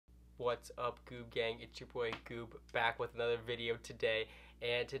What's up, Goob gang? It's your boy Goob back with another video today.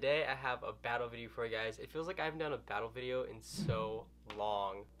 And today I have a battle video for you guys. It feels like I haven't done a battle video in so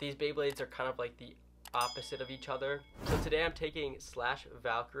long. These Beyblades are kind of like the opposite of each other. So today I'm taking Slash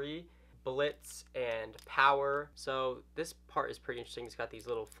Valkyrie, Blitz, and Power. So this part is pretty interesting. It's got these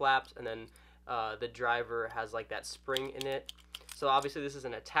little flaps, and then the driver has like that spring in it. So obviously this is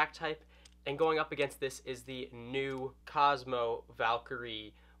an attack type. And going up against this is the new Cosmo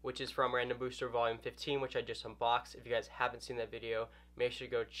Valkyrie, which is from Random Booster Volume 15, which I just unboxed. If you guys haven't seen that video, make sure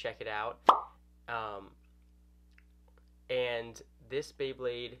to go check it out. And this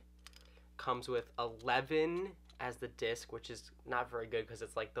Beyblade comes with 11 as the disc, which is not very good because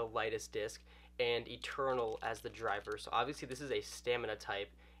it's like the lightest disc, and Eternal as the driver. So obviously this is a stamina type,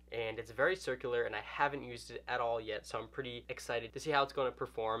 and it's very circular, and I haven't used it at all yet, so I'm pretty excited to see how it's going to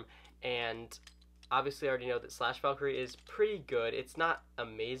perform. And obviously I already know that Slash Valkyrie is pretty good. It's not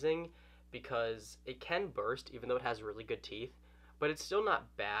amazing because it can burst even though it has really good teeth, but it's still not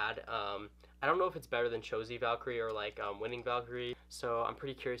bad. I don't know if it's better than Chozy Valkyrie or like Winning Valkyrie, so I'm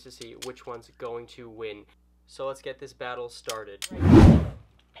pretty curious to see which one's going to win. So let's get this battle started.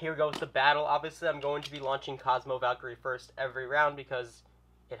 Here goes the battle. Obviously I'm going to be launching Cosmo Valkyrie first every round because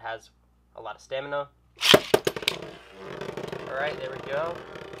it has a lot of stamina. Alright, there we go.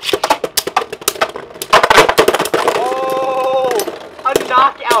 Oh! A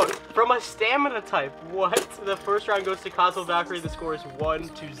knockout from a stamina type. What? The first round goes to Cosmo Valkyrie. The score is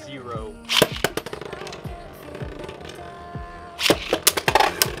 1-0.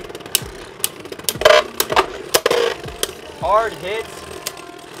 Hard hits.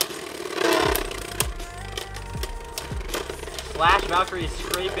 Slash Valkyrie is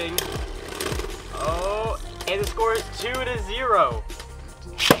scraping. Oh, and the score is 2-0.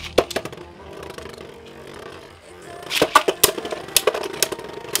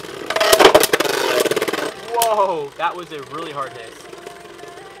 Whoa, that was a really hard hit.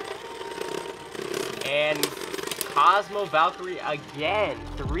 And Cosmo Valkyrie again,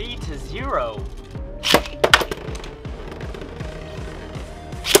 3-0.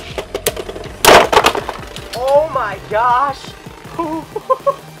 Oh my gosh!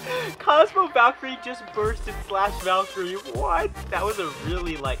 Cosmo Valkyrie just bursted Slash Valkyrie. What? That was a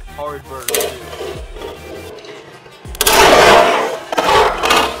really like hard burst too.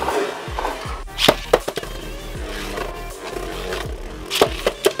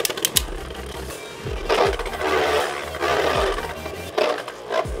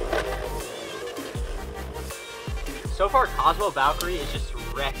 So far, Cosmo Valkyrie is just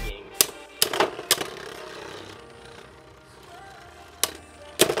wrecking.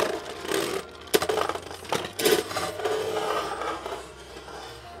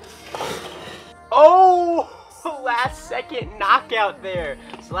 Oh! Last second knockout there.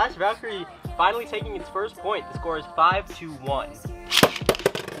 Slash Valkyrie finally taking its first point. The score is 5-1.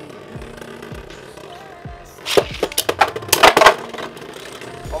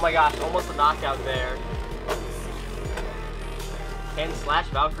 Oh my gosh, almost a knockout there. Can Slash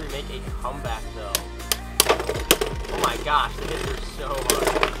Valkyrie make a comeback though? Oh my gosh, the hits are so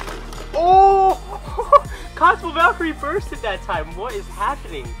hard. Oh! Cosmo Valkyrie bursted that time. What is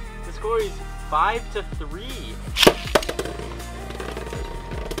happening? The score is 5-3.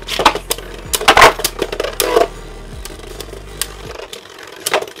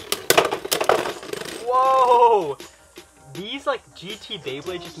 Whoa! These like GT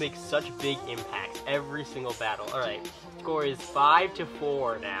Beyblade just make such big impacts every single battle. Alright, score is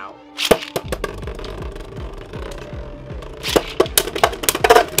 5-4 now.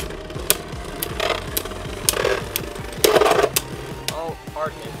 Oh,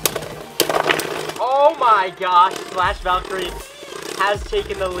 hard hit. Oh my gosh, Slash Valkyrie has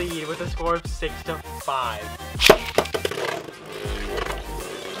taken the lead with a score of 6-5.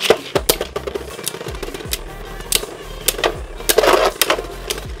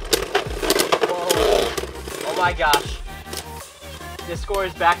 Oh my gosh. This score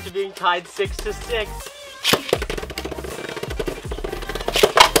is back to being tied 6-6.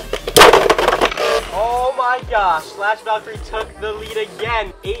 Oh my gosh. Slash Valkyrie took the lead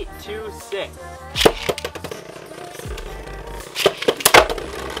again. 8-6.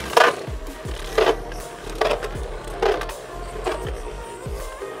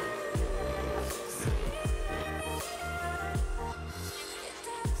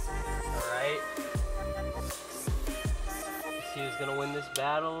 Who's gonna win this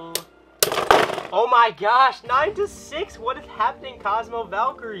battle? Oh my gosh, 9-6. What is happening, Cosmo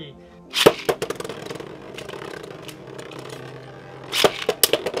Valkyrie?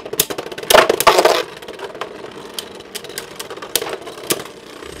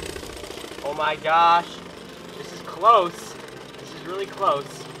 my gosh. This is close. This is really close.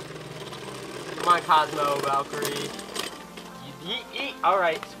 Come on, Cosmo Valkyrie.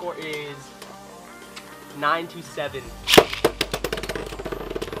 Alright, score is 9-7.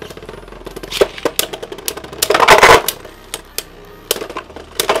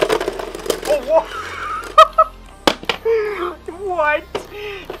 Oh, what? What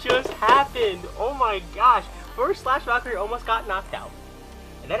just happened? Oh my gosh. First, Slash Valkyrie almost got knocked out.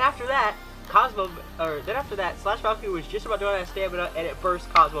 And then after that, Slash Valkyrie was just about to run out of stamina and it burst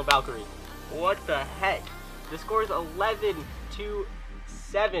Cosmo Valkyrie. What the heck? The score is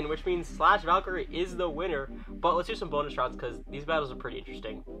 11-7, which means Slash Valkyrie is the winner. But let's do some bonus rounds because these battles are pretty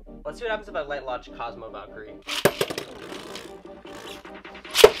interesting. Let's see what happens if I light launch Cosmo Valkyrie.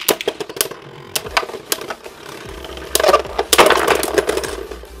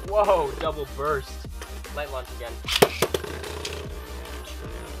 Whoa, double burst. Light launch again.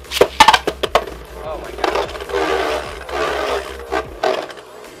 Oh my god.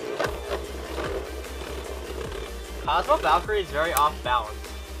 Cosmo Valkyrie is very off balance.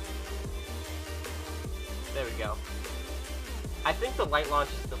 There we go. I think the light launch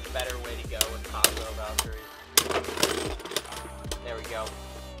is the better way to go with Cosmo Valkyrie. There we go.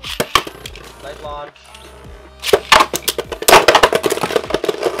 Light launch.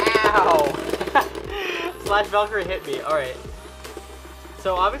 Ow! Slash Valkyrie hit me. Alright.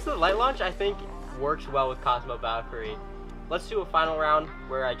 So obviously the light launch I think works well with Cosmo Valkyrie. Let's do a final round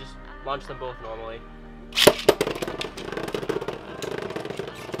where I just launch them both normally.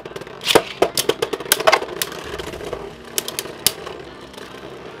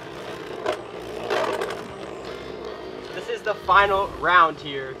 This is the final round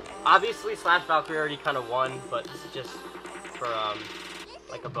here. Obviously Slash Valkyrie already kind of won, but this is just for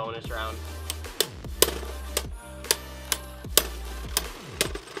like a bonus round.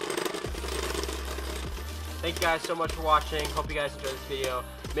 Thank you guys so much for watching. Hope you guys enjoyed this video.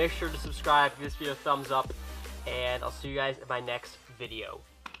 Make sure to subscribe, give this video a thumbs up, and I'll see you guys in my next video.